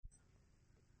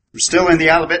We're still in the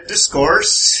Olivet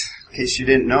Discourse, in case you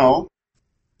didn't know.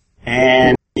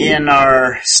 And in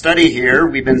our study here,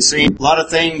 we've been seeing a lot of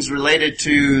things related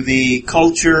to the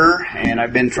culture, and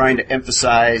I've been trying to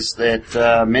emphasize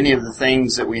that many of the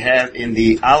things that we have in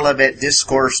the Olivet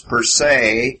Discourse per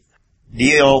se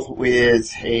deal with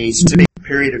a specific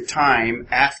period of time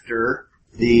after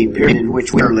the period in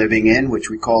which we are living in, which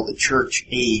we call the church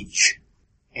age.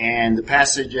 And the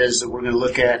passages that we're going to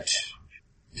look at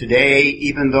today,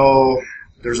 even though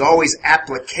there's always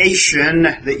application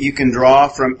that you can draw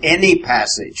from any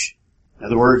passage. In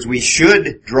other words, we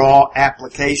should draw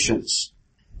applications.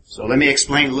 So let me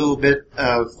explain a little bit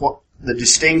of what the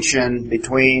distinction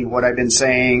between what I've been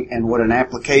saying and what an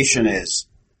application is.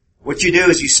 What you do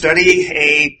is you study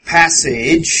a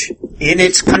passage in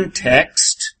its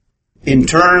context in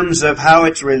terms of how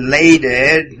it's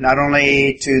related not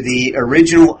only to the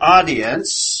original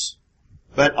audience,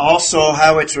 but also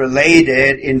how it's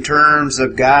related in terms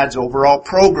of God's overall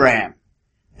program.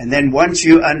 And then once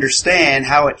you understand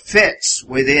how it fits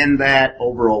within that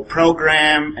overall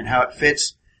program and how it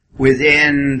fits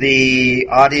within the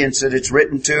audience that it's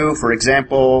written to, for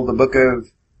example, the book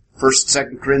of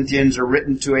 1st, 2nd Corinthians are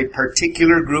written to a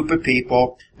particular group of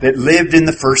people that lived in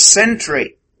the first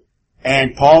century.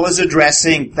 And Paul is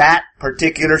addressing that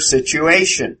particular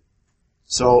situation.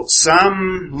 So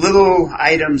some little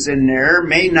items in there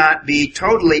may not be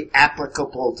totally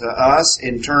applicable to us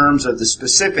in terms of the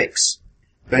specifics.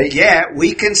 But yet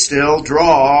we can still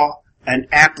draw an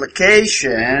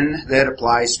application that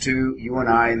applies to you and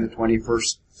I in the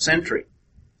 21st century.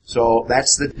 So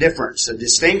that's the difference. The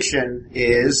distinction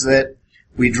is that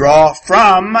we draw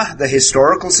from the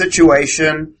historical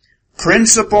situation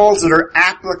principles that are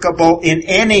applicable in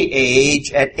any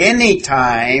age, at any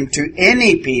time, to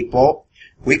any people.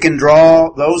 We can draw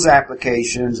those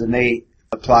applications and they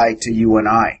apply to you and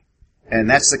I. And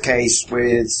that's the case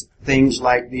with things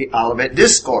like the Olivet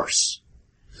Discourse.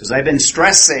 Because I've been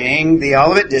stressing the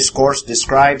Olivet Discourse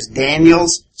describes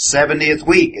Daniel's 70th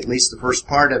week, at least the first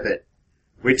part of it,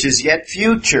 which is yet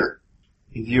future.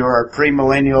 If you are a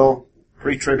premillennial,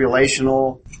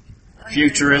 pre-tribulational,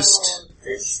 futurist,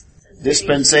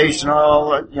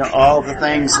 dispensational, all the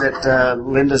things that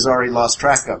Linda's already lost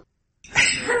track of.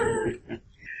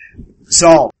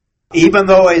 So, even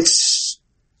though it's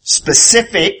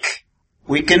specific,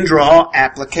 we can draw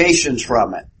applications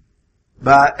from it.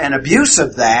 But an abuse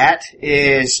of that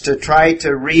is to try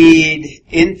to read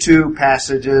into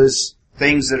passages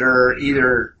things that are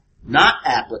either not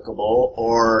applicable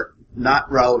or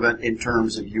not relevant in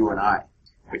terms of you and I.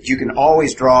 But you can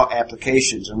always draw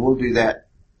applications, and we'll do that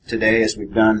today as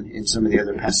we've done in some of the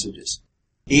other passages.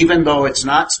 Even though it's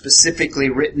not specifically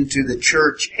written to the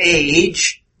church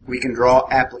age, we can draw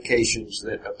applications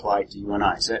that apply to you and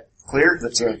I. Is that clear?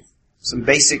 That's some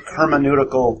basic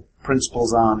hermeneutical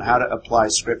principles on how to apply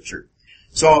Scripture.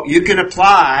 So you can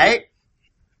apply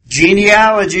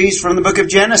genealogies from the book of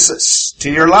Genesis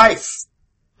to your life,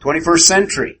 21st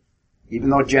century,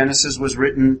 even though Genesis was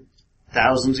written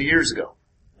thousands of years ago.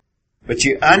 But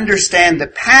you understand the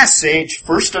passage,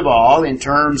 first of all, in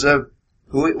terms of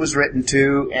who it was written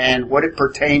to and what it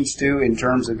pertains to in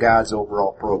terms of God's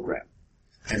overall program.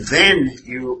 And then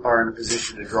you are in a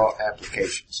position to draw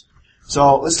applications.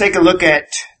 So let's take a look at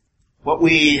what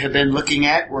we have been looking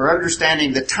at. We're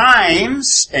understanding the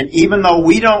times, and even though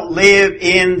we don't live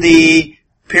in the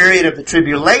period of the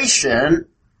tribulation,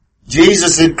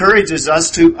 Jesus encourages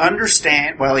us to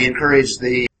understand, he encouraged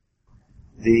the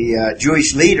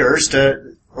Jewish leaders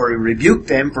to, or he rebuked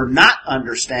them for not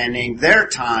understanding their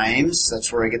times.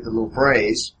 That's where I get the little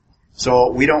phrase.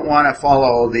 So we don't want to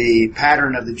follow the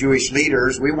pattern of the Jewish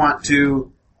leaders. We want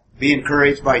to be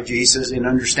encouraged by Jesus in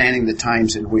understanding the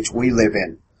times in which we live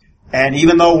in. And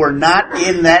even though we're not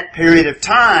in that period of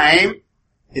time,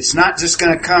 it's not just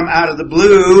going to come out of the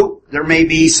blue. There may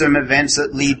be some events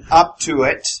that lead up to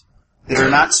it that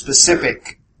are not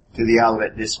specific to the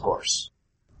Olivet Discourse.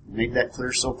 Make that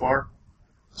clear so far?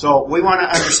 So we want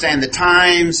to understand the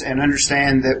times and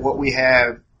understand that what we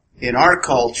have in our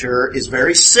culture is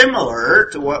very similar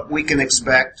to what we can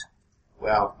expect,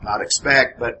 well, not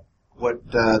expect, but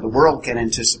what the world can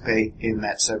anticipate in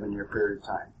that 7-year period of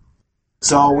time.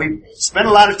 So we spent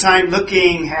a lot of time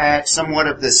looking at somewhat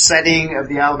of the setting of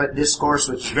the Olivet Discourse,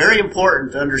 which is very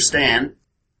important to understand.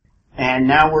 And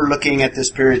now we're looking at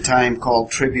this period of time called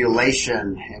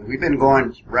tribulation. And we've been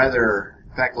going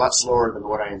in fact, a lot slower than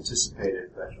what I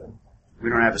anticipated. But we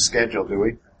don't have a schedule, do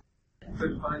we?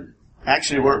 Couldn't find it.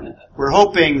 Actually, we're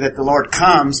hoping that the Lord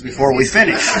comes before we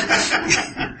finish,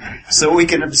 so we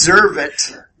can observe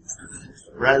it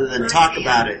rather than talk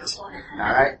about it. All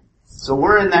right. So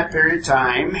we're in that period of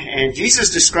time, and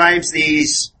Jesus describes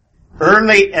these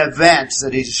early events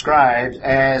that he describes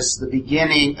as the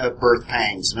beginning of birth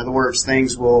pangs. In other words,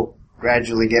 things will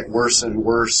gradually get worse and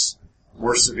worse,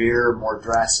 more severe, more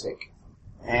drastic.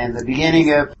 And the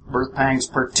beginning of birth pangs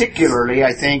particularly,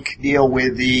 I think, deal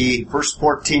with the first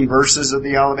 14 verses of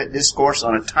the Olivet Discourse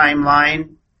on a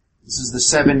timeline. This is the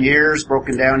 7 years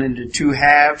broken down into 2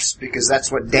 halves because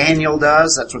that's what Daniel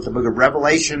does. That's what the book of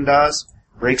Revelation does.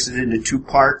 Breaks it into 2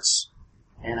 parts.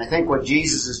 And I think what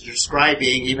Jesus is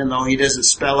describing, even though he doesn't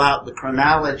spell out the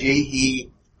chronology, he,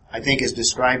 I think, is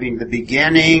describing the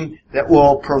beginning that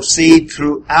will proceed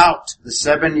throughout the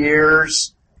 7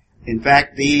 years. In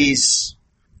fact, these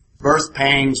birth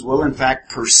pangs will in fact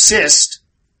persist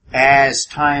as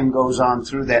time goes on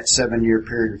through that 7-year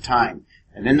period of time.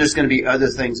 And then there's going to be other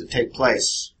things that take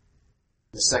place.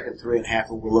 The second 3.5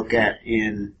 we'll look at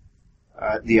in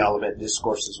the Olivet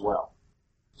Discourse as well.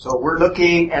 So we're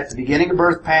looking at the beginning of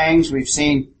birth pangs. We've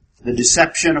seen the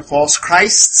deception of false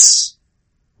Christs,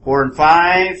 4 and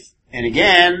 5. And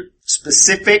again,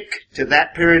 specific to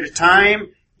that period of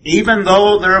time, even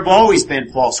though there have always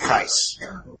been false Christs.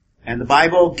 And the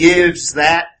Bible gives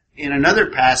that in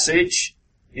another passage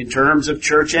in terms of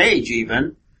church age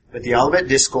even, but the Olivet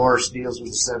Discourse deals with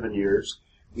the 7 years.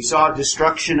 We saw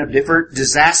destruction of different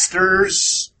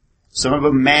disasters, some of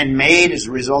them man-made as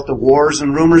a result of wars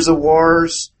and rumors of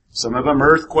wars, some of them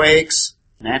earthquakes,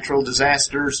 natural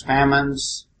disasters,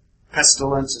 famines,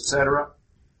 pestilence, etc.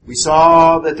 We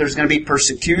saw that there's going to be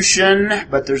persecution,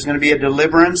 but there's going to be a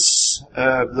deliverance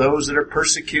of those that are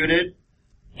persecuted.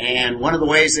 And one of the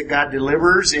ways that God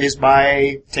delivers is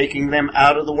by taking them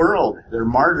out of the world. They're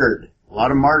martyred. A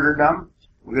lot of martyrdom.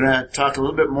 We're going to talk a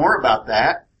little bit more about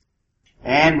that.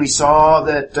 And we saw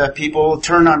that people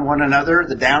turn on one another,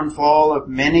 the downfall of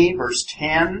many, verse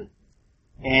 10.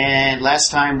 And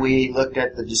last time we looked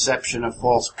at the deception of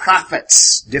false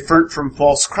prophets, different from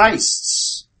false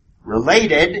Christs.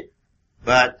 Related,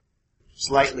 but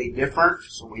slightly different.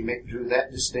 So we drew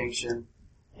that distinction.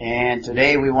 And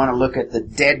today we want to look at the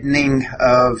deadening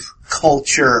of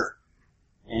culture.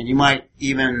 And you might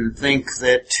even think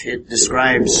that it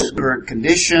describes current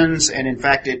conditions, and in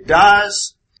fact it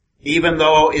does. Even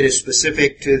though it is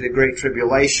specific to the Great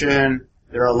Tribulation,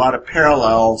 there are a lot of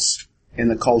parallels in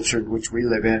the culture in which we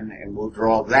live in, and we'll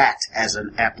draw that as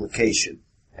an application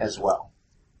as well.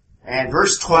 And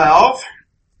verse 12,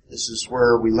 this is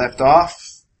where we left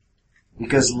off.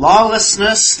 Because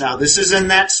lawlessness, now this is in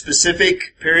that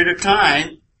specific period of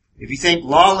time. If you think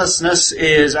lawlessness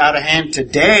is out of hand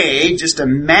today, just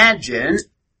imagine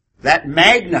that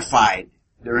magnified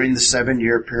during the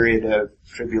 7-year period of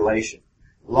tribulation.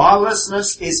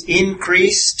 Lawlessness is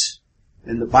increased,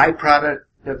 and the byproduct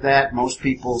of that, most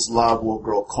people's love will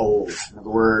grow cold. In other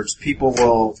words, people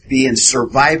will be in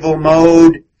survival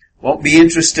mode, won't be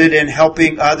interested in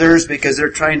helping others because they're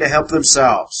trying to help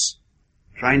themselves.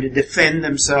 Trying to defend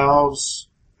themselves,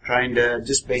 trying to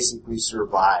just basically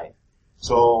survive.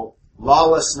 So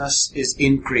lawlessness is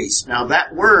increased. Now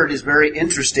that word is very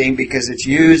interesting because it's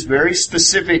used very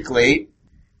specifically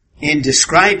in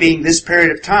describing this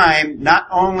period of time, not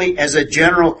only as a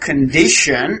general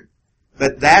condition,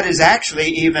 but that is actually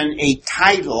even a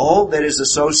title that is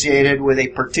associated with a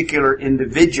particular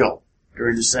individual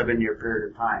during the 7-year period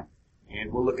of time.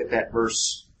 And we'll look at that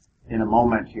verse in a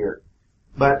moment here.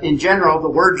 But in general,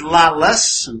 the word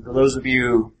lawless, and for those of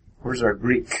you, where's our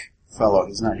Greek fellow?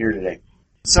 He's not here today.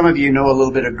 Some of you know a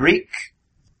little bit of Greek.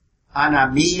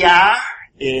 Anamia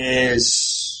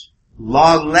is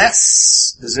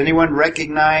lawless. Does anyone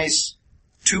recognize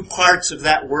 2 parts of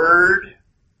that word?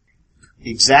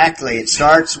 Exactly. It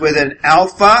starts with an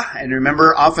alpha, and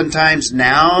remember, oftentimes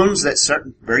nouns that start,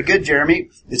 very good, Jeremy,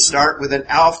 that start with an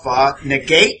alpha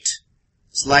negate.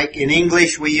 It's like in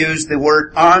English we use the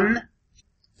word un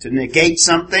to negate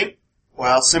something.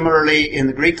 Well, similarly in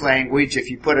the Greek language, if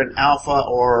you put an alpha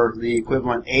or the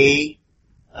equivalent a,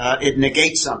 it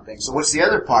negates something. So what's the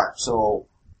other part? So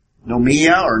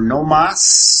nomia or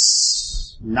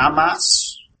nomos,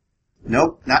 namas.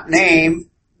 Nope, not name.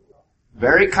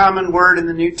 Very common word in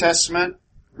the New Testament,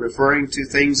 referring to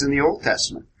things in the Old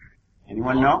Testament.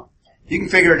 Anyone know? You can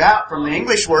figure it out from the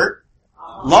English word,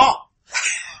 law.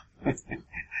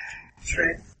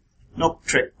 Trick. Nope,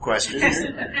 trick question.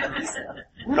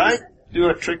 Right? Do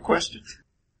a trick question.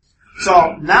 So,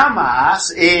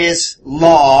 namas is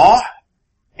law,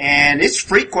 and it's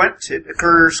frequent. It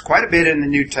occurs quite a bit in the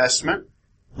New Testament.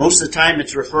 Most of the time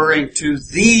it's referring to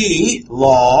the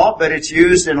law, but it's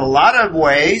used in a lot of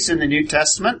ways in the New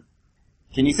Testament.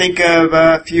 Can you think of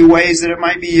a few ways that it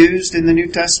might be used in the New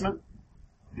Testament?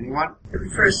 Anyone? It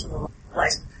refers to the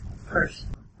life First.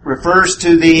 Refers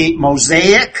to the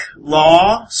Mosaic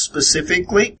law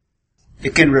specifically.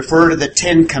 It can refer to the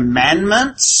Ten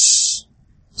Commandments.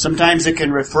 Sometimes it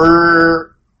can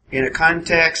refer in a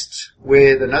context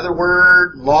with another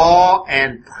word, law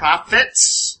and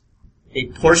prophets, a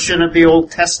portion of the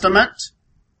Old Testament,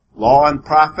 law and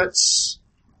prophets,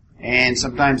 and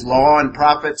sometimes law and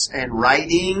prophets and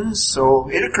writings. So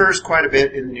it occurs quite a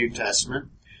bit in the New Testament.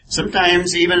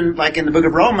 Sometimes even like in the book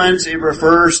of Romans, it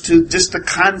refers to just the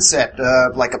concept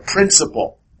of like a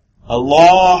principle, a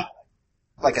law,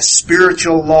 like a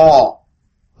spiritual law,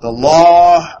 the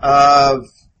law of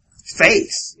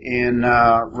faith in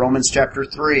Romans chapter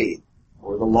 3,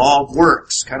 or the law of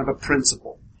works, kind of a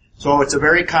principle. So it's a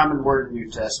very common word in the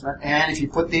New Testament. And if you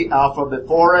put the alpha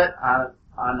before it,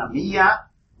 anamia,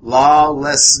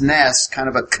 lawlessness, kind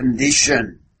of a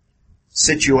condition,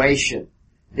 situation.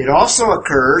 It also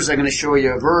occurs, I'm going to show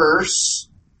you a verse,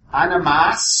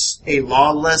 anamas, a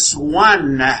lawless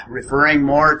one, referring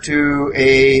more to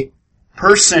a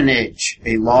personage,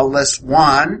 a lawless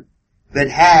one that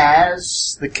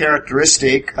has the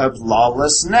characteristic of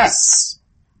lawlessness.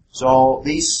 So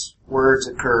these words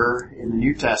occur in the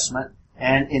New Testament.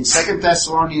 And in 2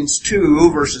 Thessalonians 2,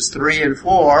 verses 3 and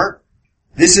 4,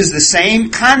 this is the same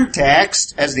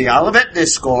context as the Olivet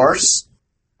Discourse,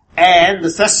 and the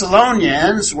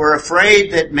Thessalonians were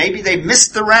afraid that maybe they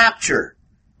missed the rapture.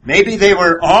 Maybe they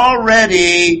were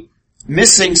already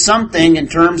missing something in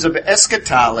terms of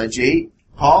eschatology.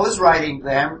 Paul is writing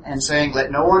them and saying,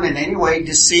 let no one in any way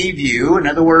deceive you. In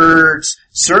other words,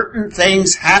 certain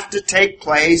things have to take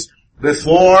place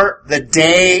before the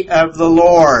day of the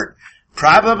Lord.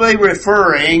 Probably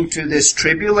referring to this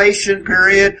tribulation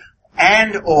period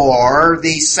and or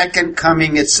the second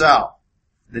coming itself.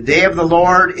 The day of the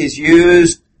Lord is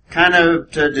used kind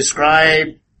of to describe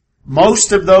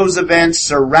most of those events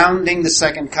surrounding the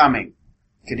second coming.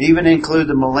 It could even include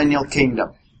the millennial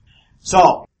kingdom.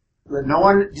 So, let no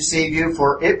one deceive you,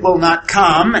 for it will not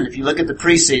come, and if you look at the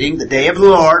preceding, the day of the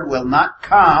Lord will not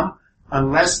come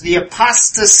unless the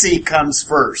apostasy comes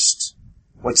first.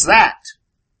 What's that?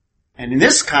 And in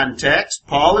this context,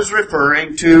 Paul is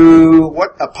referring to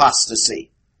what apostasy?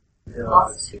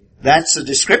 That's a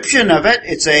description of it.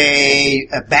 It's a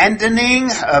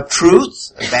abandoning of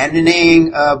truth,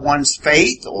 abandoning of one's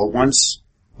faith or one's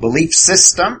belief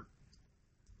system.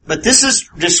 But this is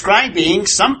describing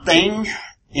something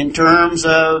in terms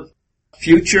of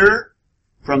future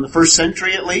from the first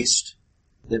century at least,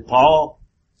 that Paul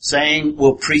saying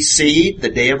will precede the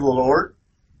day of the Lord.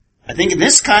 I think in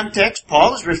this context,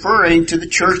 Paul is referring to the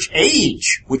church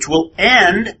age, which will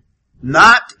end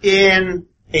not in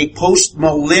a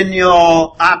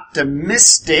post-millennial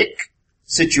optimistic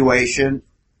situation,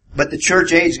 but the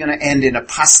church age is going to end in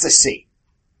apostasy.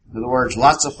 In other words,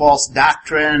 lots of false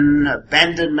doctrine,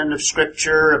 abandonment of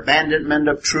Scripture, abandonment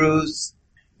of truth,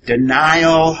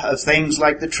 denial of things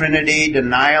like the Trinity,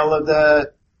 denial of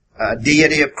the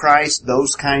deity of Christ,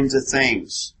 those kinds of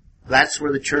things. That's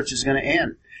where the church is going to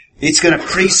end. It's going to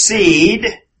precede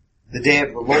the day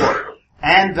of the Lord.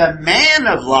 And the man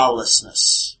of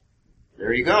lawlessness,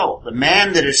 there you go, the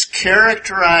man that is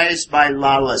characterized by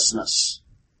lawlessness.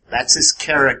 That's his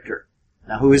character.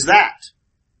 Now who is that?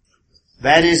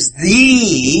 That is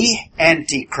the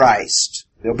Antichrist.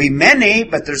 There'll be many,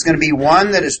 but there's going to be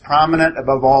one that is prominent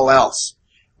above all else.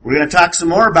 We're going to talk some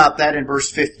more about that in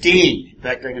verse 15. In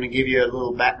fact, I'm going to give you a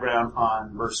little background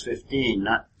on verse 15.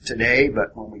 Not today,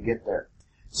 but when we get there.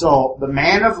 So, the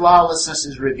man of lawlessness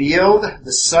is revealed,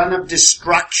 the son of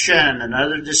destruction,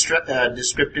 another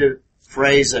descriptive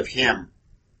phrase of him.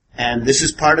 And this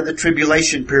is part of the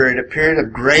tribulation period, a period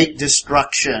of great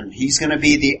destruction. He's going to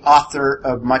be the author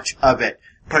of much of it,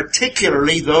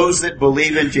 particularly those that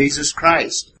believe in Jesus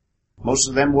Christ. Most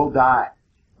of them will die.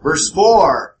 Verse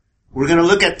 4, we're going to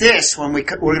look at this we're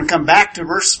going to come back to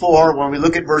verse 4 when we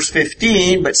look at verse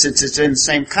 15, but since it's in the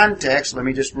same context, let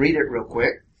me just read it real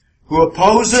quick. Who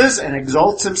opposes and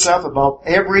exalts himself above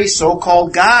every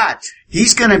so-called God.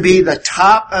 He's going to be the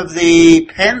top of the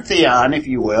pantheon, if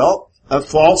you will, of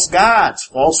false gods,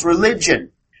 false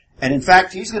religion. And in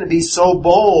fact, he's going to be so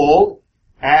bold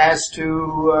as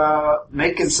to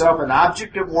make himself an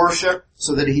object of worship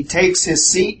so that he takes his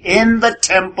seat in the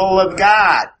temple of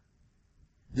God,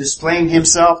 displaying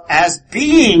himself as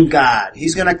being God.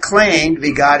 He's going to claim to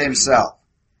be God himself.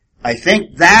 I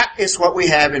think that is what we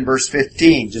have in verse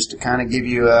 15, just to kind of give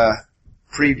you a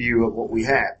preview of what we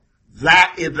have.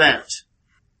 That event.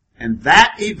 And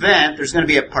that event, there's going to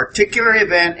be a particular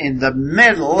event in the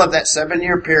middle of that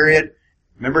 7-year period.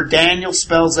 Remember, Daniel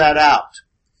spells that out.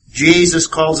 Jesus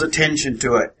calls attention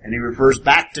to it, and he refers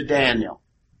back to Daniel.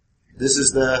 This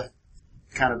is the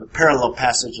kind of a parallel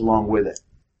passage along with it.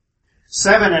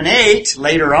 7 and 8,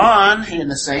 later on, in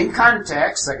the same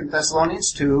context, 2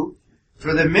 Thessalonians 2,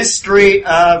 for the mystery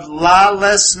of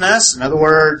lawlessness, in other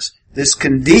words, this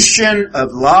condition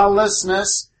of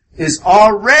lawlessness is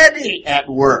already at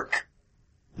work.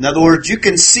 In other words, you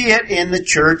can see it in the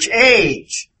church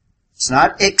age. It's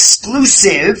not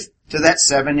exclusive to that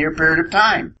 7-year period of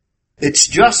time. It's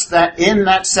just that in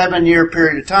that 7-year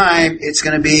period of time, it's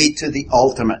going to be to the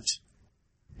ultimate.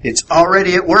 It's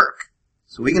already at work.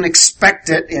 So we can expect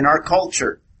it in our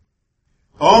culture.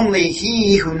 Only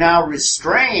he who now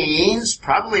restrains,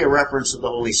 probably a reference to the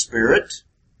Holy Spirit,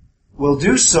 will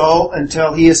do so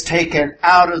until he is taken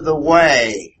out of the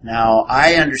way. Now,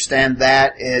 I understand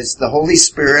that as the Holy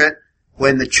Spirit,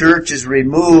 when the church is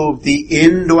removed, the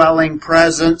indwelling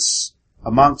presence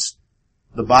amongst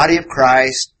the body of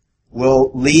Christ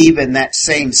will leave in that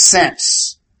same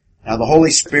sense. Now, the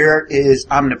Holy Spirit is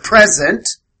omnipresent,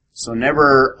 so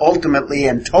never ultimately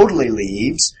and totally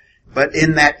leaves, but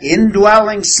in that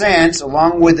indwelling sense,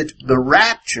 along with the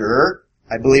rapture,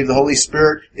 I believe the Holy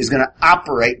Spirit is going to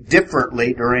operate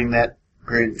differently during that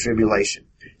period of tribulation.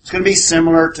 It's going to be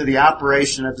similar to the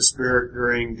operation of the Spirit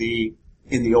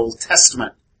in the Old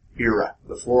Testament era,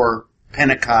 before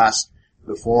Pentecost,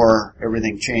 before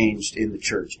everything changed in the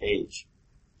church age.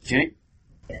 Jenny?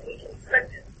 Yeah, we can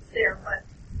expect it there, but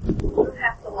we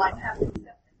have to accept it.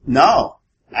 No,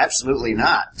 absolutely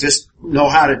not. Just know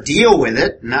how to deal with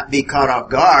it, not be caught off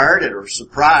guard or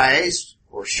surprised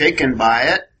or shaken by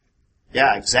it.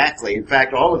 Yeah, exactly. In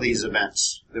fact, all of these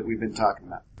events that we've been talking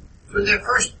about. For the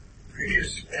first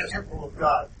previous temple of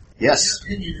God. Yes.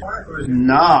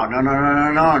 No.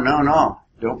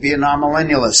 Don't be a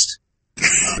non-millennialist.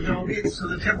 So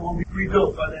the temple will be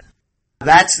rebuilt by that.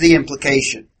 That's the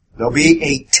implication. There'll be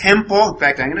a temple. In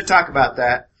fact, I'm going to talk about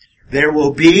that. There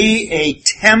will be a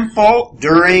temple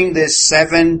during this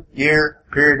 7-year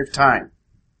period of time.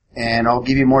 And I'll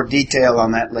give you more detail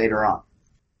on that later on.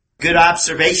 Good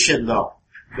observation, though.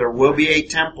 There will be a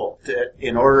temple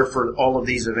in order for all of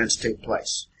these events to take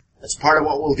place. That's part of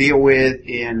what we'll deal with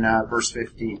in verse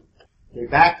 15. Okay,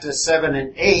 back to 7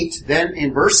 and 8. Then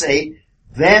in verse 8,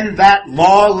 then that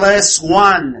lawless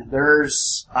one,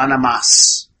 there's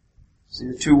anamas. See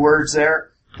the two words there?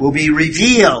 Will be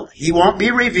revealed. He won't be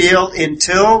revealed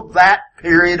until that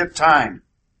period of time.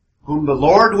 Whom the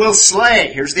Lord will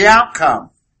slay. Here's the outcome.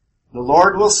 The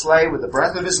Lord will slay with the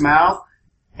breath of his mouth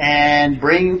and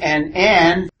bring an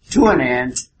end to an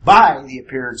end by the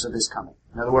appearance of his coming.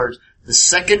 In other words, the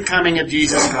second coming of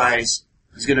Jesus Christ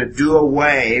is going to do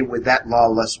away with that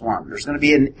lawless one. There's going to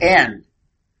be an end.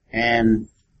 And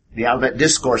the Olivet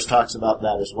Discourse talks about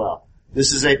that as well.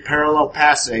 This is a parallel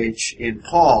passage in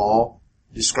Paul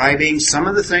describing some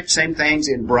of the same things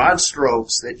in broad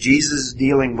strokes that Jesus is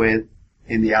dealing with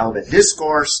in the Olivet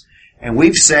Discourse. And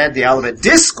we've said the Olivet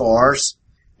Discourse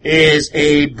is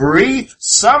a brief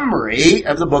summary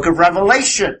of the book of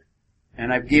Revelation.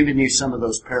 And I've given you some of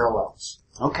those parallels.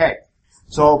 Okay.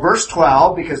 So verse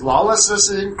 12, because lawlessness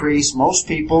is increased, most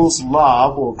people's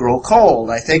love will grow cold.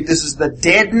 I think this is the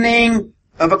deadening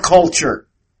of a culture.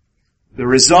 The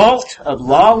result of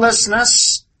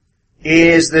lawlessness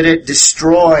is that it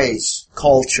destroys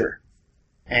culture.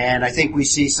 And I think we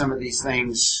see some of these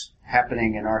things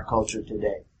happening in our culture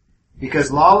today.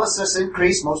 Because lawlessness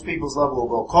increased, most people's love will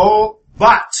grow cold,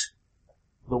 but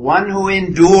the one who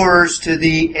endures to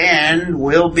the end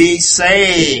will be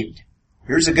saved.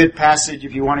 Here's a good passage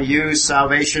if you want to use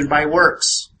salvation by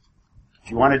works. If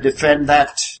you want to defend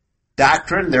that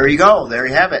doctrine, there you go. There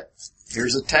you have it.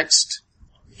 Here's a text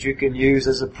that you can use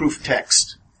as a proof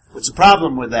text. What's the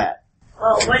problem with that?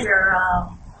 Well, when you're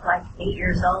like 8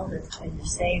 years old and you're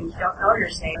saved, you don't know you're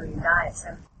saved or you die at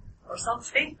 7 or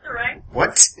something, right?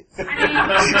 What? I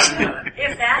mean,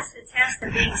 if that's the test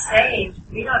of being saved,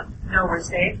 we don't know we're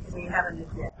saved because we haven't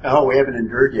endured yet. Oh, we haven't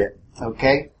endured yet.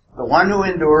 Okay. The one who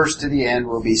endures to the end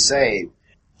will be saved.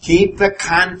 Keep the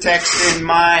context in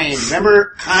mind.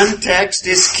 Remember, context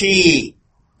is key.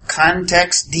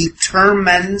 Context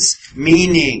determines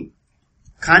meaning.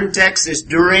 Context is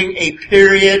during a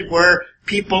period where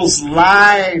people's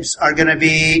lives are going to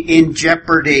be in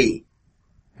jeopardy.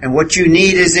 And what you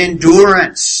need is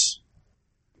endurance.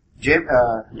 Jim?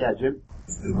 Jim?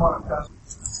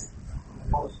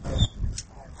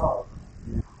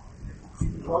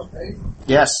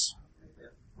 Yes.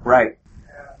 Right.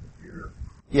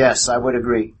 Yes, I would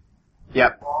agree.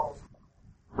 Yep.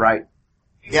 Right.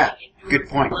 Yeah, good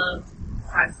point.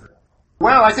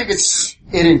 Well, I think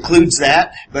it includes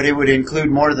that, but it would include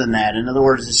more than that. In other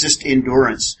words, it's just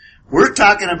endurance. We're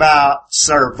talking about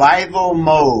survival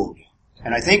mode.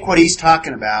 And I think what he's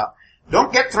talking about,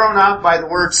 Don't get thrown out by the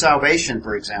word salvation,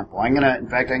 for example. I'm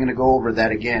gonna go over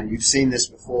that again. You've seen this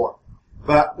before.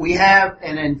 But we have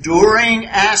an enduring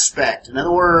aspect. In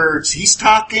other words, he's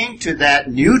talking to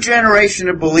that new generation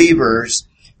of believers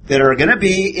that are going to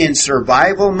be in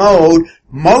survival mode.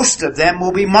 Most of them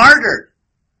will be martyred.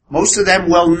 Most of them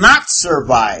will not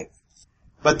survive.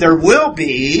 But there will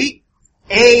be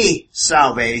a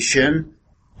salvation,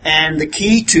 and the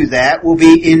key to that will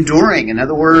be enduring. In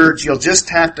other words, you'll just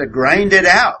have to grind it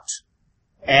out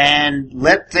and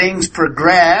let things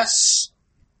progress,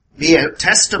 be a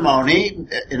testimony.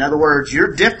 In other words,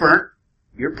 you're different.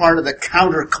 You're part of the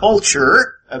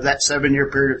counterculture of that 7-year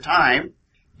period of time.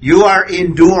 You are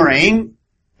enduring,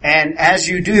 and as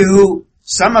you do,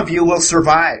 some of you will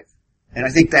survive. And I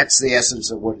think that's the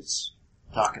essence of what it's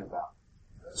talking about.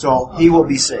 So he will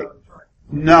be saved.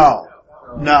 No.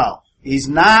 He's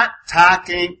not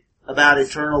talking about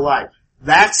eternal life.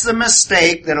 That's the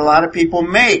mistake that a lot of people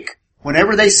make.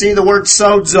 Whenever they see the word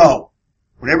sozo,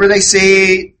 whenever they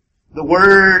see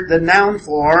the noun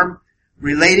form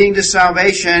relating to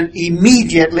salvation,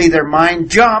 immediately their mind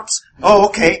jumps. Oh,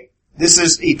 okay, this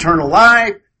is eternal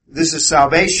life. This is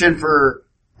salvation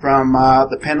from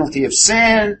the penalty of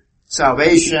sin,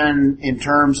 salvation in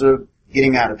terms of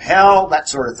getting out of hell, that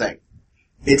sort of thing.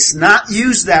 It's not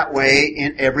used that way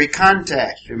in every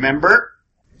context. Remember?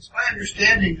 It's my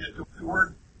understanding that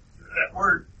that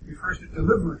word refers to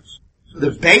deliverance. So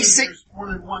there's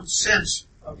more than one sense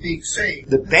of being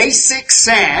saved. The basic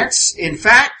sense, in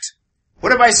fact,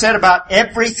 what have I said about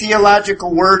every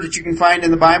theological word that you can find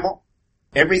in the Bible?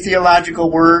 Every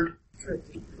theological word?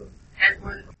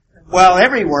 Well,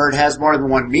 every word has more than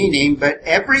one meaning, but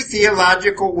every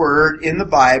theological word in the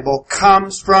Bible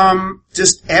comes from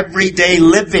just everyday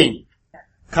living.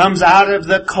 Comes out of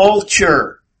the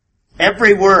culture.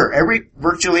 Every word,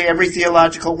 virtually every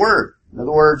theological word. In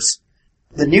other words,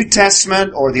 the New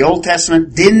Testament or the Old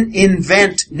Testament didn't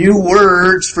invent new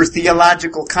words for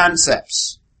theological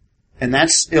concepts. And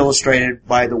that's illustrated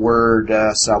by the word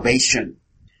salvation.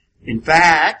 In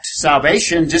fact,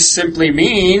 salvation just simply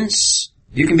means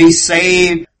you can be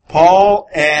saved. Paul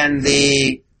and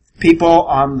the people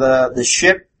on the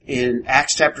ship in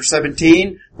Acts chapter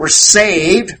 17 were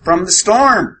saved from the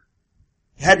storm.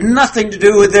 It had nothing to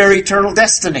do with their eternal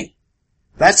destiny.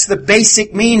 That's the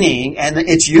basic meaning, and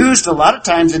it's used a lot of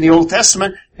times in the Old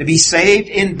Testament to be saved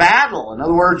in battle. In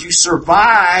other words, you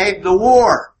survived the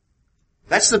war.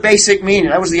 That's the basic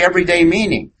meaning. That was the everyday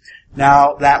meaning.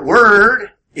 Now, that word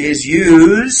is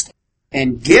used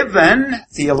and given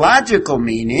theological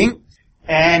meaning,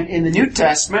 and in the New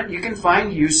Testament you can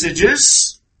find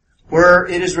usages where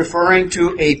it is referring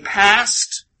to a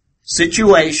past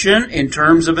situation in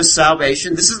terms of a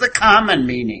salvation. This is the common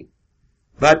meaning.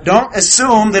 But don't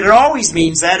assume that it always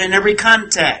means that in every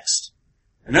context.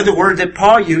 Another word that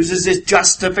Paul uses is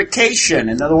justification.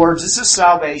 In other words, this is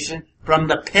salvation from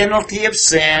the penalty of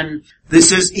sin.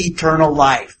 This is eternal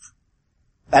life.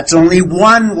 That's only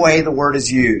one way the word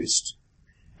is used.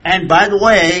 And by the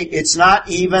way, it's not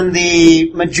even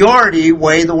the majority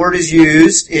way the word is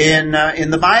used in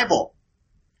the Bible.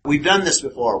 We've done this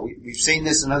before. We've seen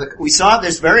this we saw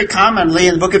this very commonly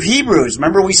in the book of Hebrews.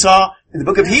 Remember, we saw in the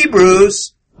book of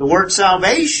Hebrews, the word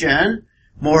salvation,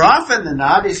 more often than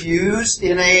not, is used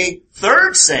in a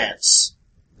third sense.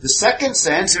 The second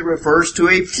sense, it refers to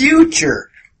a future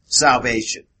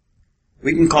salvation.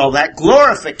 We can call that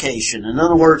glorification. In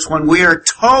other words, when we are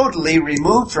totally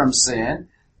removed from sin,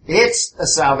 it's a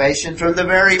salvation from the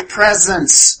very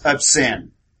presence of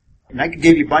sin. And I could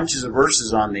give you bunches of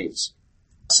verses on these.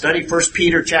 Study 1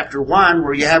 Peter chapter 1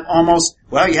 where you have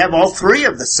you have all three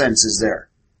of the senses there.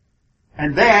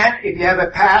 And then, if you have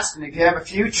a past and if you have a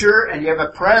future and you have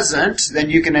a present, then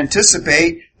you can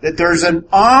anticipate that there's an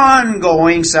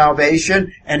ongoing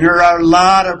salvation, and there are a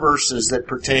lot of verses that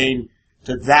pertain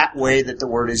to that way that the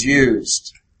word is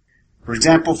used. For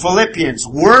example, Philippians,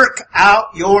 work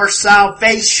out your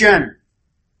salvation.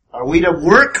 Are we to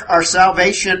work our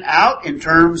salvation out in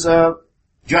terms of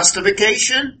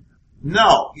justification?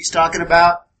 No, he's talking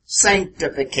about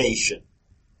sanctification.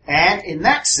 And in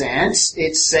that sense,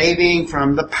 it's saving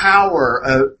from the power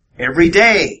of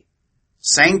everyday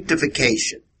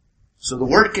sanctification. So the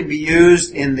word can be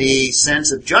used in the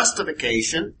sense of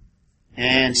justification,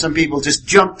 and some people just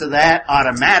jump to that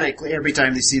automatically every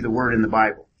time they see the word in the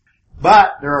Bible.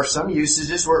 But there are some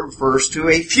usages where it refers to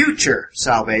a future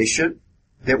salvation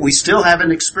that we still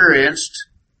haven't experienced,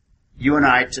 you and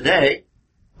I, today.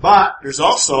 But there's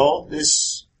also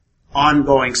this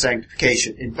ongoing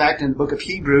sanctification. In fact, in the book of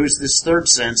Hebrews, this third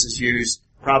sense is used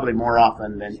probably more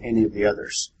often than any of the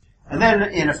others. And then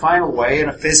in a final way, in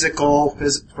a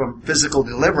from physical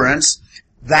deliverance,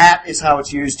 that is how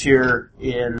it's used here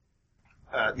in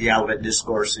the Olivet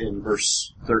Discourse in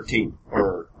verse 13.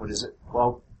 Or, what is it?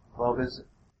 12? 12 is it?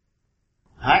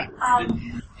 Hi.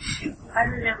 I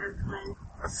remember when,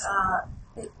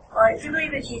 well, if you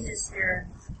believe in Jesus, you're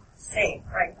safe,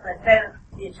 right? But then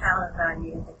the challenge on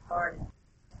you, the Lord,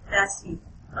 that's the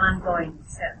ongoing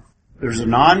sense. There's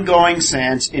an ongoing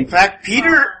sense. In fact,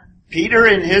 Peter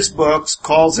in his books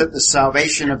calls it the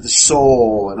salvation of the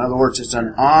soul. In other words, it's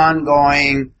an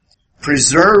ongoing,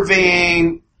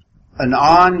 preserving, an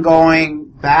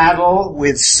ongoing battle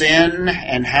with sin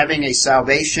and having a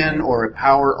salvation or a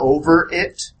power over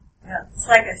it. Yeah, it's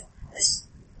like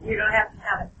you don't have to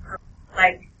have it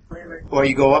like liberty. Well,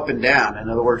 you go up and down. In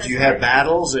other words, you have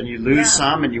battles and you lose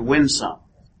some and you win some.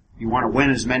 You want to win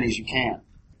as many as you can.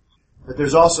 But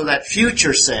there's also that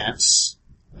future sense.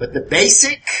 But the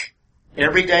basic,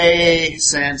 everyday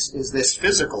sense is this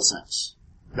physical sense.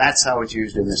 That's how it's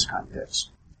used in this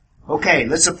context. Okay,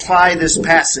 let's apply this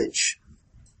passage.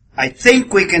 I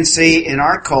think we can see in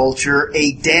our culture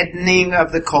a deadening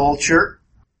of the culture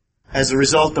as a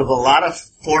result of a lot of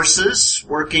forces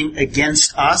working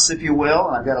against us, if you will.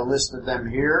 I've got a list of them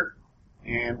here,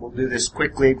 and we'll do this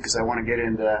quickly because I want to get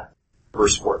into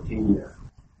verse 14 here.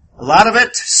 A lot of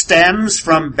it stems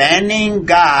from banning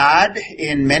God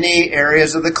in many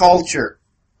areas of the culture.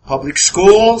 Public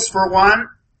schools, for one.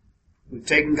 We've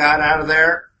taken God out of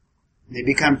there. They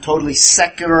become totally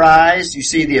secularized. You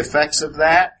see the effects of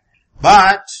that.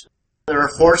 But there are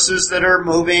forces that are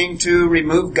moving to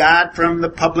remove God from the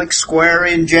public square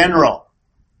in general.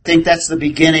 I think that's the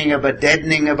beginning of a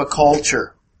deadening of a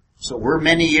culture. So we're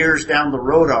many years down the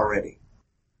road already.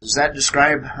 Does that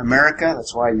describe America?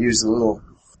 That's why I use the little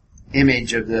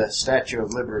image of the Statue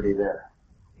of Liberty there.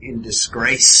 In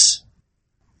disgrace.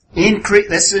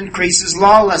 This increases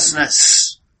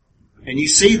lawlessness. And you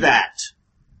see that.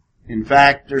 In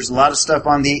fact, there's a lot of stuff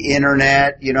on the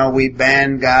internet, we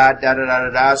ban God,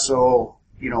 so,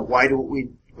 why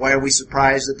are we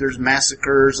surprised that there's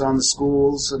massacres on the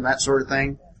schools and that sort of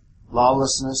thing?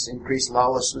 Lawlessness, increased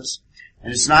lawlessness.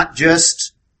 And it's not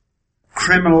just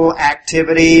criminal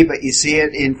activity, but you see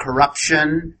it in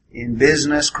corruption, in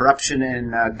business, corruption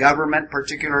in government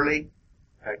particularly. In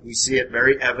fact, we see it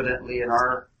very evidently in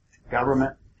our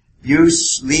government.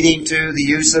 Leading to the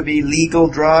use of illegal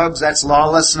drugs, that's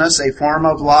lawlessness, a form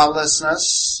of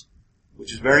lawlessness,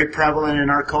 which is very prevalent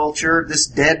in our culture. This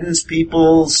deadens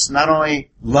people's, not only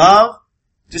love,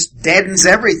 just deadens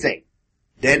everything.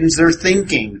 Deadens their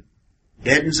thinking,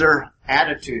 deadens their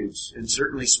attitudes, and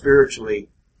certainly spiritually,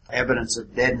 evidence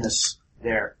of deadness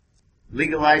there.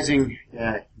 Legalizing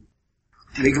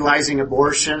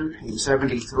abortion in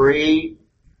 1973,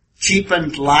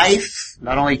 cheapened life,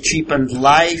 not only cheapened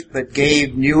life, but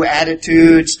gave new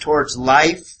attitudes towards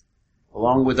life,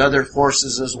 along with other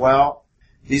forces as well.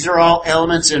 These are all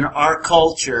elements in our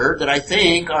culture that I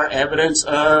think are evidence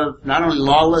of not only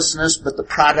lawlessness, but the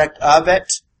product of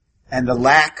it, and the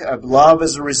lack of love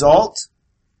as a result.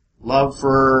 Love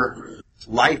for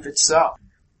life itself.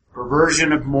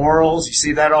 Perversion of morals, you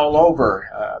see that all over.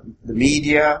 The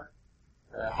media,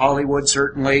 Hollywood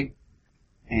certainly,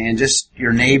 and just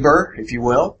your neighbor, if you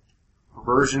will.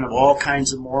 Perversion of all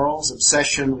kinds of morals,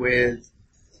 obsession with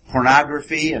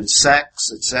pornography and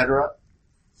sex, etc.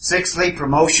 Sixthly,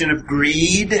 promotion of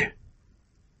greed.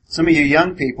 Some of you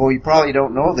young people, you probably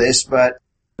don't know this, but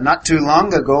not too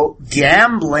long ago,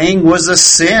 gambling was a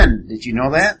sin. Did you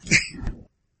know that?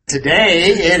 Today,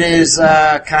 it is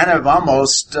kind of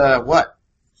almost, what?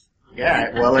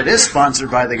 Yeah, well, it is sponsored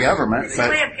by the government. It's a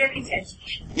way of giving to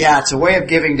education. Yeah, it's a way of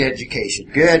giving to education.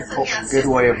 Good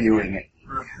way of viewing it.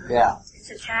 Yeah. It's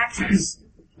a tax.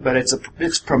 But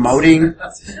it's promoting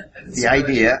the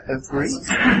idea of greed.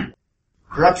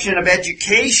 Corruption of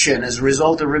education as a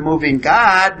result of removing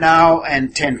God now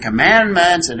and 10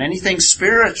 Commandments and anything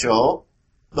spiritual.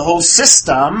 The whole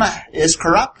system is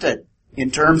corrupted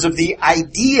in terms of the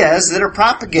ideas that are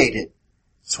propagated.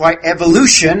 That's why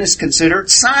evolution is considered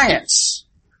science,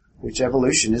 which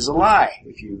evolution is a lie,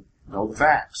 if you know the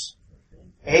facts.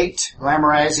 8,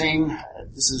 glamorizing,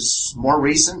 this is more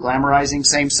recent, glamorizing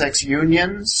same-sex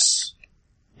unions,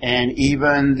 and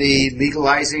even the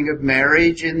legalizing of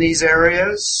marriage in these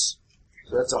areas.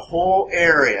 So that's a whole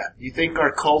area. You think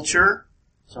our culture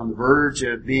is on the verge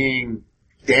of being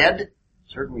dead?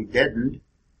 Certainly deadened.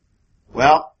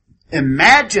 Well,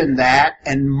 imagine that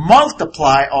and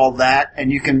multiply all that,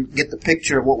 and you can get the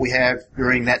picture of what we have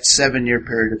during that 7-year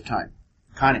period of time.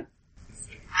 Connie.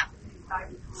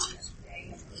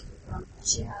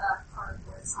 She had a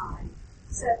cardboard sign,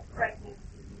 said pregnant,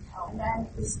 and then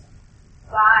it was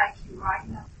guy came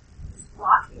riding up, he's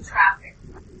blocking traffic,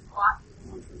 he's blocking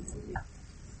the entrance.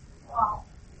 Well,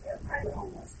 they're pretty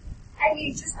homeless. I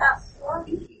mean, just that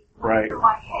 40 feet Right. over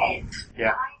my head.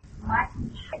 Yeah. My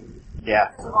companion.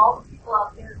 Yeah. Because of all the people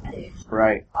out there manage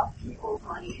Right. of people's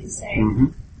money and say, Mm-hmm.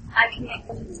 I can't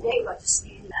go to the day by just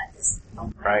standing at this.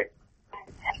 Right.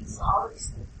 And it's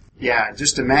always Yeah,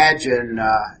 just imagine,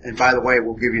 and by the way,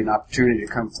 we'll give you an opportunity to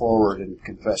come forward and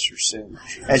confess your sin,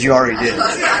 as you already did.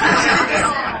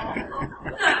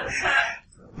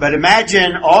 But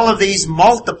imagine all of these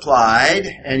multiplied,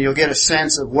 and you'll get a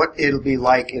sense of what it'll be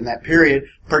like in that period,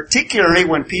 particularly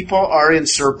when people are in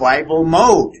survival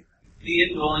mode. The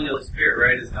indwelling of the Spirit,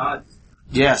 right, is not,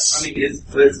 Yes. I mean,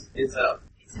 it's a,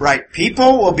 Right.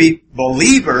 People will be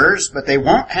believers, but they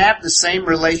won't have the same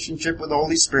relationship with the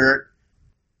Holy Spirit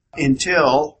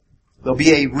until there'll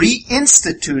be a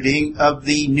reinstituting of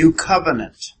the new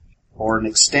covenant, or an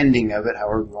extending of it,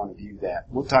 however you want to view that.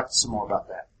 We'll talk some more about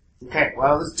that. Okay,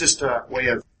 well, this is just a way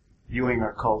of viewing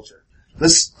our culture.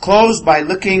 Let's close by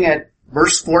looking at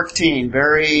verse 14,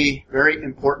 very, very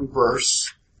important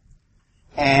verse.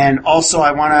 And also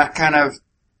I want to kind of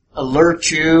alert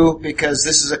you, because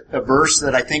this is a verse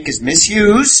that I think is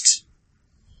misused,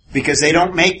 because they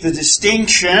don't make the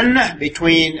distinction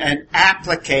between an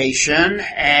application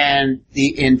and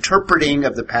the interpreting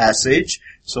of the passage.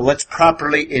 So let's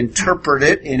properly interpret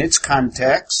it in its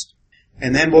context,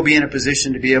 and then we'll be in a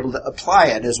position to be able to apply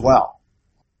it as well.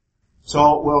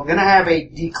 So we're going to have a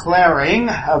declaring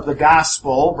of the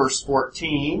gospel, verse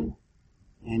 14.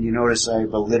 And you notice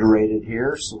I've alliterated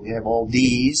here, so we have all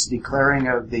these, declaring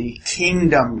of the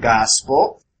kingdom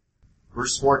gospel.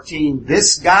 Verse 14,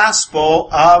 this gospel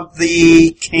of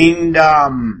the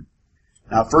kingdom.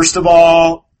 Now, first of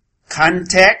all,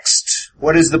 context.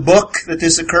 What is the book that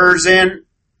this occurs in?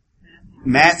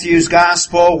 Matthew's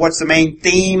gospel. What's the main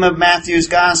theme of Matthew's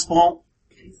gospel?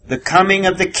 The coming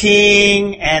of the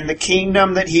king and the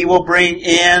kingdom that he will bring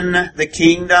in the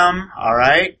kingdom. All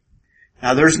right.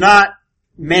 Now, there's not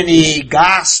many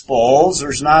gospels.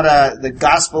 The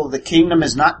gospel of the kingdom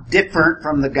is not different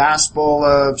from the gospel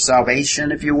of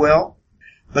salvation, if you will.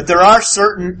 But there are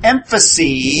certain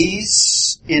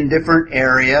emphases in different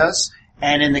areas.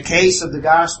 And in the case of the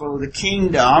gospel of the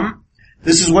kingdom,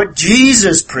 this is what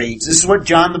Jesus preached. This is what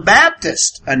John the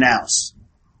Baptist announced.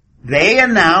 They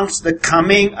announced the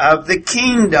coming of the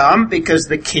kingdom because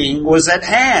the king was at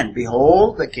hand.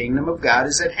 Behold, the kingdom of God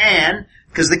is at hand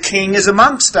because the king is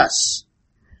amongst us.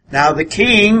 Now the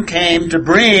king came to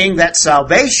bring that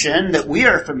salvation that we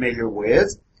are familiar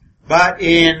with, but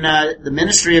in the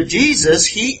ministry of Jesus,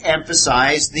 he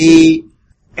emphasized the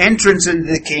entrance into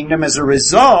the kingdom as a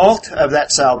result of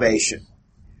that salvation.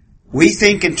 We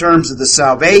think in terms of the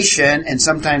salvation and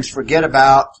sometimes forget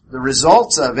about the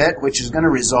results of it, which is going to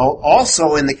result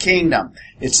also in the kingdom.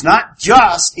 It's not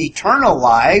just eternal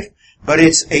life, but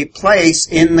it's a place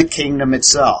in the kingdom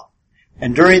itself.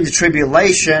 And during the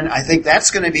tribulation, I think that's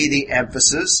going to be the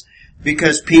emphasis,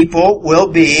 because people will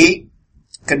be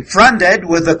confronted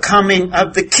with the coming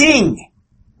of the king.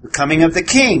 The coming of the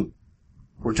king.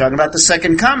 We're talking about the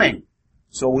second coming.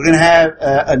 So we're going to have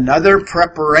another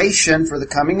preparation for the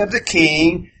coming of the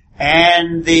king,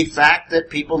 and the fact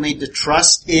that people need to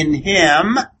trust in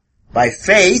him by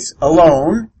faith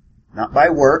alone, not by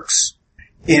works,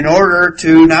 in order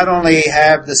to not only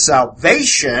have the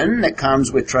salvation that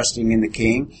comes with trusting in the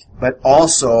king, but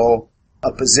also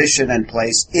a position and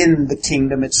place in the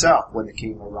kingdom itself when the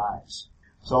king arrives.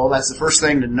 So that's the first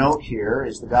thing to note here,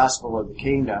 is the gospel of the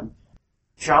kingdom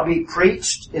shall be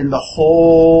preached in the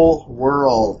whole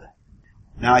world.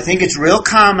 Now, I think it's real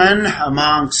common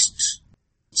amongst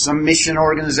some mission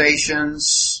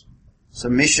organizations,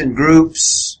 some mission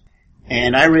groups,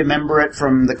 and I remember it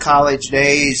from the college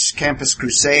days. Campus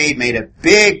Crusade made a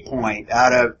big point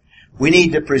out of, we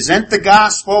need to present the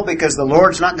gospel because the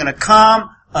Lord's not going to come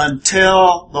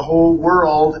until the whole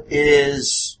world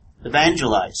is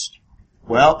evangelized.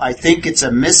 Well, I think it's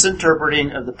a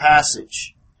misinterpreting of the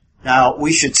passage. Now,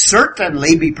 we should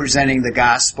certainly be presenting the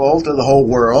gospel to the whole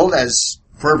world as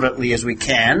fervently as we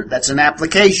can. That's an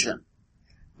application.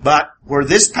 But where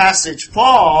this passage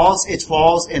falls, it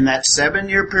falls in that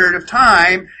 7-year period of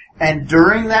time, and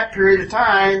during that period of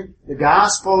time, the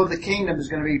gospel of the kingdom is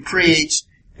going to be preached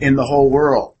in the whole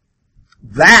world.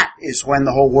 That is when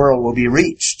the whole world will be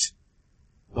reached.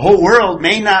 The whole world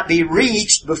may not be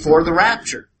reached before the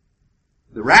rapture.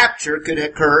 The rapture could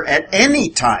occur at any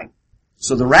time.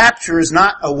 So the rapture is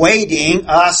not awaiting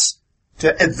us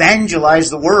to evangelize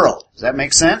the world. Does that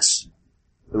make sense?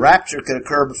 The rapture could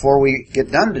occur before we get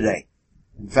done today.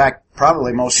 In fact,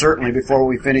 probably most certainly before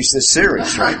we finish this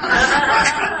series, right?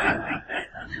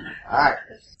 Alright.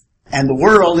 And the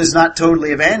world is not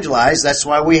totally evangelized. That's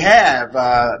why we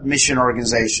have mission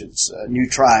organizations, New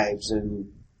Tribes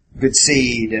and Good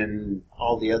Seed and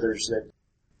all the others that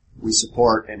we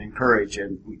support and encourage,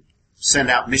 and we send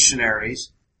out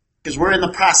missionaries because we're in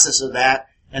the process of that.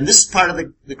 And this is part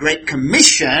of the Great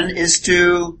Commission, is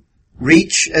to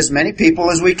reach as many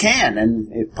people as we can, and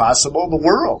if possible, the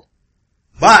world.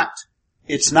 But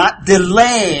it's not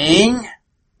delaying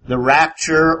the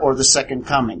rapture or the second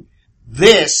coming.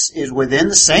 This is within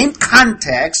the same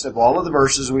context of all of the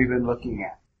verses we've been looking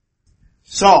at.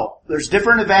 So, there's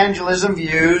different evangelism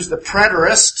views. The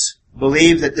preterists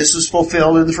believe that this was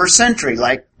fulfilled in the first century,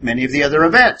 like many of the other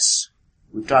events.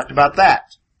 We've talked about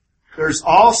that. There's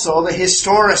also the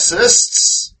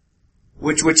historicists,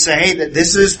 which would say that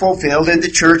this is fulfilled in the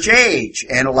church age.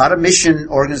 And a lot of mission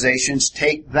organizations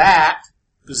take that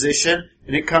position,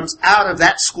 and it comes out of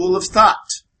that school of thought,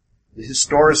 the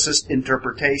historicist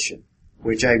interpretation,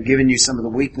 which I've given you some of the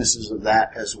weaknesses of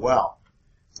that as well.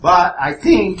 But I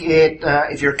think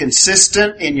if you're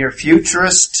consistent in your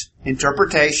futurist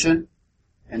interpretation,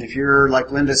 and if you're,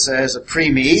 like Linda says, a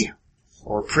pre-me,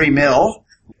 or pre-mill,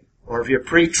 or if you're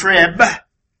pre-trib,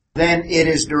 then it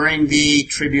is during the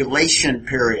tribulation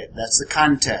period. That's the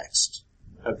context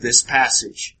of this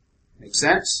passage. Make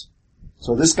sense?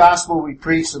 So this gospel we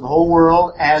preach to the whole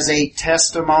world as a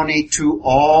testimony to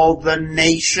all the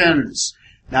nations.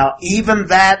 Now, even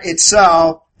that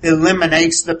itself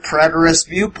eliminates the preterist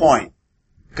viewpoint,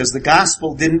 because the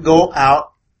gospel didn't go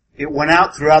out. It went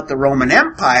out throughout the Roman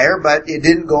Empire, but it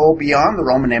didn't go beyond the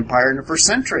Roman Empire in the first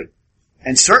century.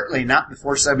 And certainly not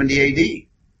before 70 AD.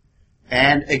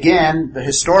 And again, the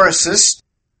historicist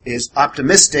is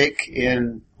optimistic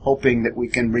in hoping that we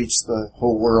can reach the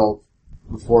whole world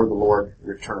before the Lord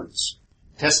returns.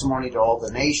 Testimony to all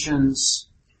the nations.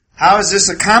 How is this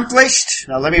accomplished?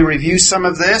 Now let me review some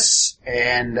of this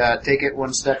and take it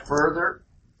one step further.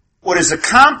 What is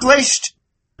accomplished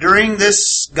during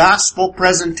this gospel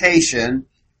presentation,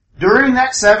 during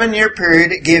that 7-year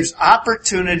period, it gives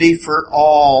opportunity for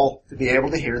all to be able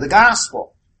to hear the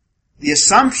gospel. The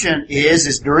assumption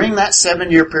is during that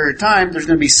 7-year period of time, there's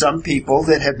going to be some people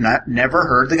that have never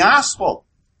heard the gospel.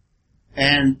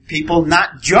 And people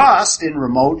not just in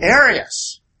remote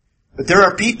areas. But there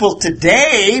are people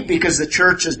today, because the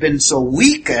church has been so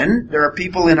weakened, there are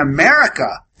people in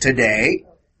America today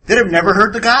that have never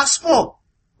heard the gospel.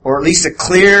 Or at least a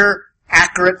clear,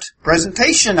 accurate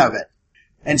presentation of it.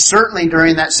 And certainly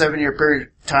during that 7-year period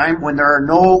of time, when there are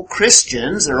no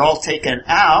Christians, they're all taken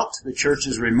out, the church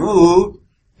is removed,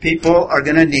 people are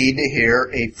going to need to hear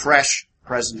a fresh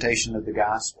presentation of the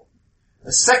gospel.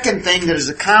 The second thing that is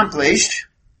accomplished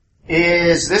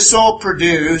is this will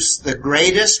produce the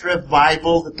greatest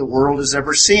revival that the world has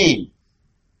ever seen.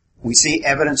 We see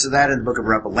evidence of that in the book of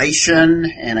Revelation,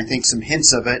 and I think some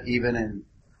hints of it even in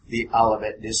the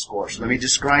Olivet Discourse. Let me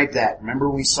describe that. Remember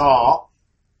we saw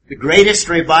the greatest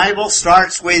revival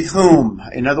starts with whom?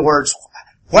 In other words,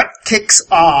 what kicks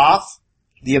off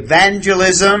the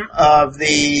evangelism of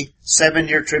the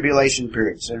 7-year tribulation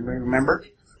period? Does anybody remember?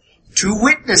 2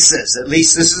 witnesses. At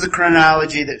least this is the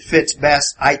chronology that fits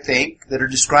best, I think, that are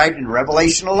described in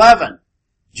Revelation 11.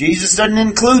 Jesus doesn't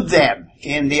include them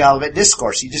in the Olivet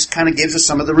Discourse. He just kind of gives us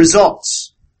some of the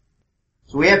results.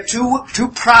 So we have two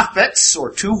prophets,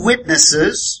 or 2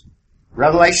 witnesses,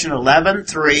 Revelation 11,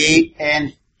 3,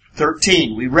 and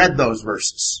 13. We read those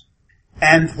verses.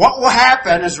 And what will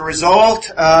happen as a result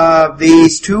of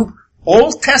these 2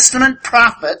 Old Testament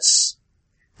prophets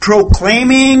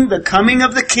proclaiming the coming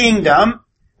of the kingdom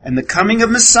and the coming of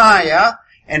Messiah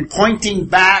and pointing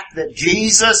back that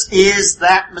Jesus is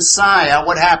that Messiah?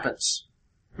 What happens?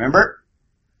 Remember?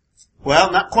 Well,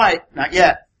 not quite. Not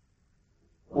yet.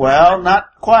 Well, not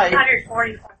quite.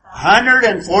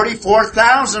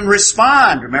 144,000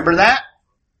 respond. Remember that?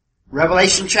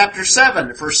 Revelation chapter 7,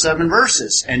 the first 7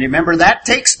 verses. And remember that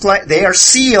takes place, they are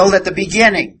sealed at the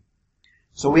beginning.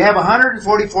 So we have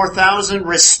 144,000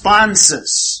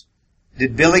 responses.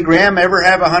 Did Billy Graham ever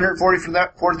have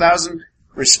 144,000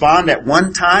 respond at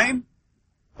one time?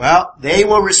 Well, they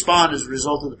will respond as a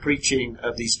result of the preaching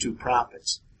of these 2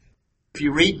 prophets. If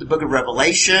you read the book of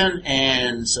Revelation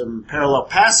and some parallel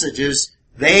passages,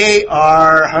 they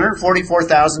are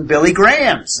 144,000 Billy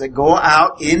Grahams that go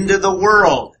out into the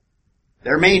world.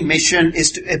 Their main mission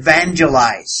is to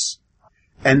evangelize.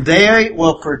 And they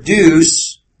will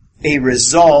produce a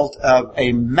result of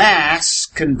a mass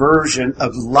conversion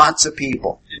of lots of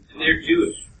people. And they're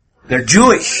Jewish. They're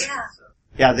Jewish.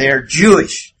 Yeah, they're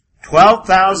Jewish.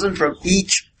 12,000 from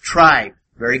each tribe.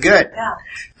 Very good. Yeah.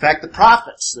 In fact, the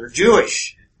prophets, they're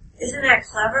Jewish. Isn't that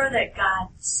clever that God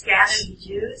scattered the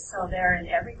Jews so they're in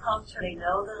every culture? They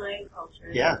know the language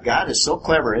culture. Yeah, God is so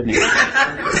clever, isn't he?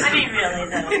 I mean, really,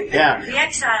 though. Yeah. The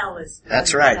exile was...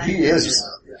 That's right. He is.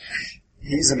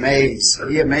 He's amazed.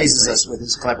 He amazes us with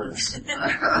his cleverness.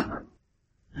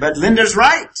 But Linda's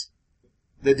right.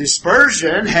 The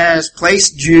dispersion has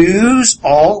placed Jews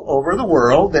all over the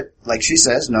world that, like she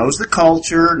says, knows the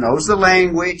culture, knows the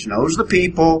language, knows the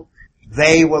people.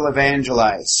 They will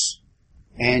evangelize.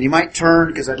 And you might turn,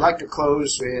 because I'd like to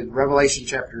close with Revelation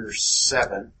chapter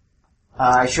 7.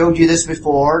 I showed you this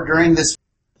before. During this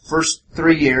first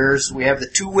 3 years, we have the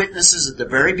two witnesses at the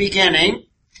very beginning,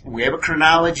 and we have a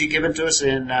chronology given to us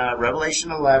in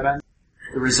Revelation 11.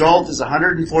 The result is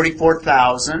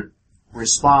 144,000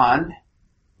 respond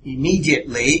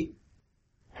immediately.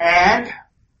 And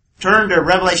turn to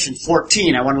Revelation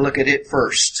 14. I want to look at it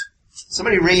first.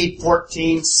 Somebody read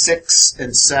 14, 6,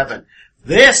 and 7.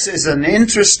 This is an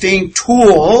interesting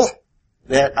tool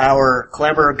that our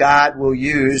clever God will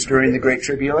use during the Great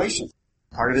Tribulation.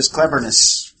 Part of his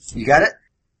cleverness. You got it?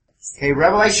 Okay,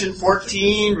 Revelation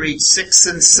 14, read 6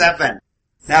 and 7.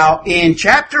 Now, in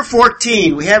chapter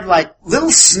 14, we have like little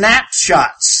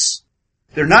snapshots.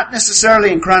 They're not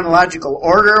necessarily in chronological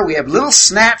order. We have little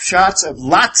snapshots of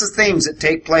lots of things that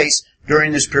take place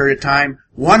during this period of time.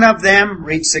 One of them,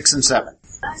 read 6 and 7.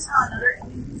 I saw another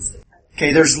image.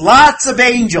 Okay, there's lots of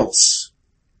angels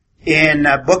in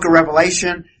book of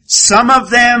Revelation. Some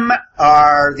of them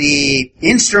are the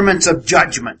instruments of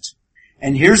judgment.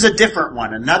 And here's a different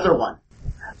one, another one.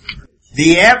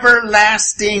 The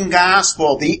everlasting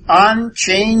gospel, the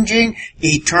unchanging,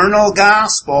 eternal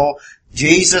gospel.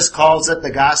 Jesus calls it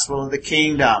the gospel of the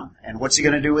kingdom. And what's he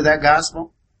going to do with that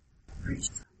gospel?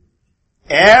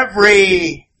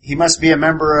 He must be a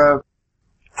member of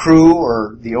Cru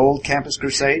or the old Campus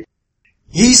Crusade.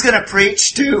 He's going to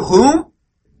preach to whom?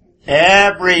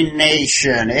 Every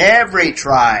nation, every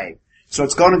tribe. So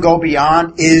it's going to go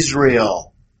beyond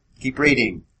Israel. Keep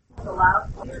reading. The loud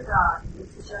voice of God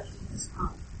with the judgment has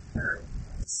come.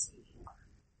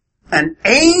 An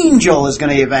angel is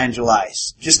going to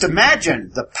evangelize. Just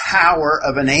imagine the power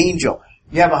of an angel.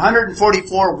 You have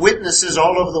 144 witnesses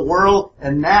all over the world,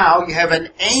 and now you have an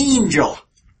angel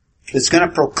that's going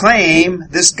to proclaim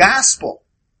this gospel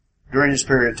during this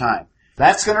period of time.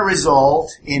 That's going to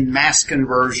result in mass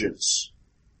conversions.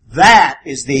 That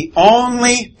is the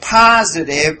only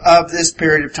positive of this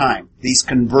period of time, these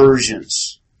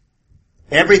conversions.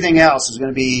 Everything else is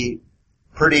going to be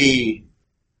pretty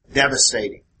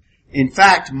devastating. In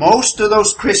fact, most of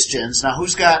those Christians, now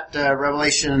who's got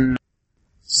Revelation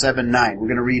 7:9? We're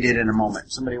going to read it in a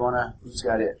moment. Who's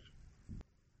got it?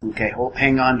 Okay,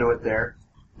 hang on to it there.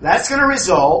 That's going to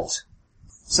result,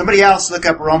 somebody else look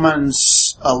up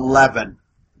Romans 11.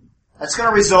 That's going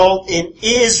to result in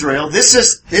Israel. This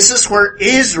is where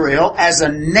Israel as a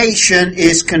nation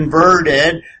is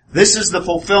converted. This is the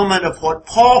fulfillment of what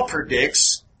Paul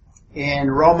predicts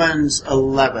in Romans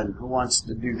 11. Who wants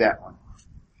to do that one?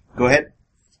 Go ahead.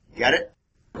 Got it?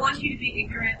 I want you to be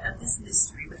ignorant of this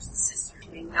mystery, which the sisters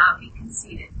may not be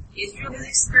conceited. Israel has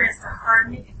experienced a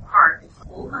hardening in part, a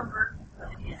full number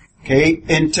of it. Okay,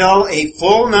 until a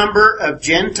full number of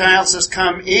Gentiles has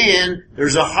come in,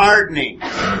 there's a hardening.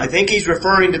 I think he's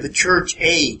referring to the church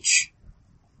age,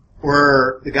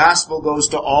 where the gospel goes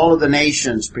to all of the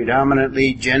nations,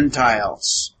 predominantly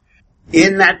Gentiles.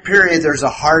 In that period, there's a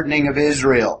hardening of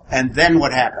Israel. And then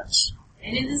what happens?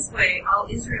 And in this way, all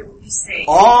Israel will be saved.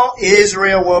 All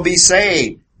Israel will be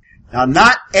saved. Now,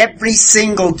 not every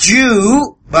single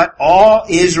Jew, but all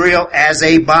Israel as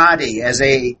a body, as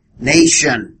a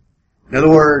nation. In other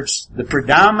words, the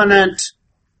predominant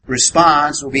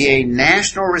response will be a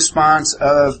national response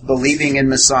of believing in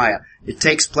Messiah. It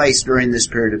takes place during this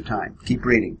period of time. Keep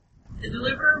reading. The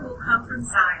deliverer will come from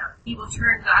Zion. He will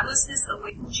turn godlessness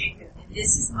away from Jacob, and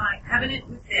this is my covenant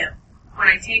with them when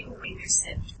I take away their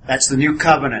sin. That's the new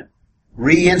covenant,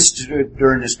 reinstituted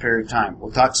during this period of time.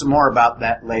 We'll talk some more about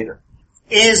that later.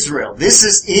 Israel. This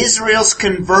is Israel's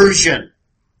conversion.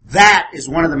 That is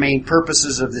one of the main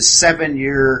purposes of this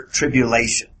 7-year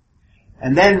tribulation.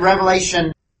 And then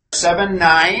Revelation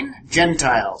 7:9,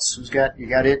 Gentiles. You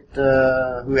got it?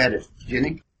 Who had it?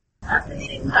 Jenny? After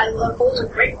these I looked, a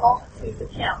great multitude to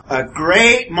count. A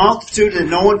great multitude that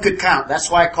no one could count. That's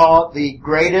why I call it the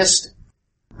greatest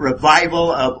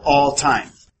revival of all time.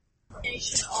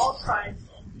 Nation, all tribes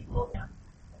and people,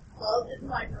 clothed in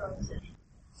white robes.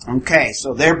 Okay,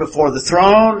 so they're before the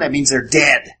throne. That means they're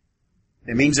dead.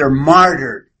 That means they're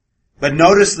martyred. But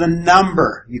notice the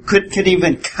number. You couldn't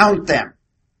even count them.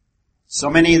 So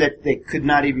many that they could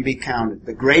not even be counted.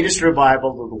 The greatest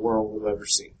revival that the world will ever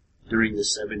see. during the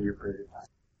 7-year period of time.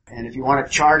 And if you want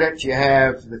to chart it, you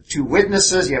have the 2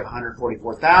 witnesses, you have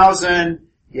 144,000,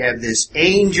 you have this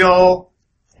angel,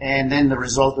 and then the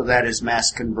result of that is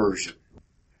mass conversion.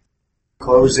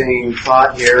 Closing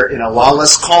thought here, in a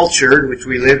lawless culture, which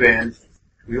we live in,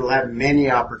 we will have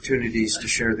many opportunities to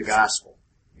share the gospel.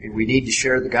 And we need to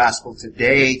share the gospel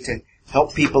today to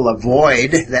help people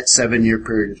avoid that 7-year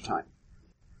period of time.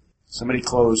 Somebody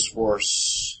close for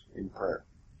us in prayer.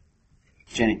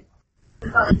 Jenny.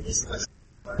 In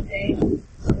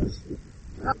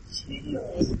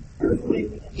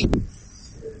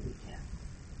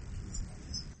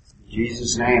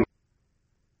Jesus' name.